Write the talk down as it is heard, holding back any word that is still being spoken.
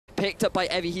picked up by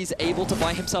Evie. He's able to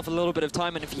buy himself a little bit of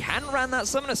time, and if he hadn't ran that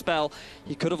summoner spell,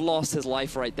 he could have lost his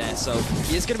life right there. So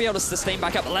he is going to be able to sustain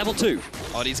back up at level 2.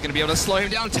 Oddy's going to be able to slow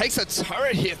him down, takes a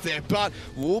turret hit there, but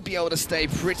will be able to stay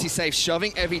pretty safe,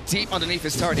 shoving Evie deep underneath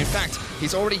his turret. In fact,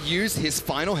 he's already used his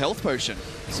final health potion.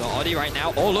 So Oddy right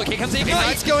now, oh look, here comes the Ignite!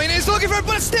 Ignite's going in, he's looking for it,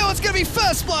 but still it's going to be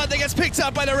first blood that gets picked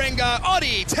up by the Rengar.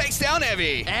 Oddy takes down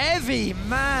Evie. Evie,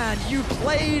 man, you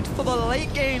played for the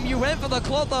late game, you went for the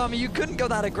cloth armor, you couldn't go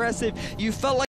that aggressive, you felt like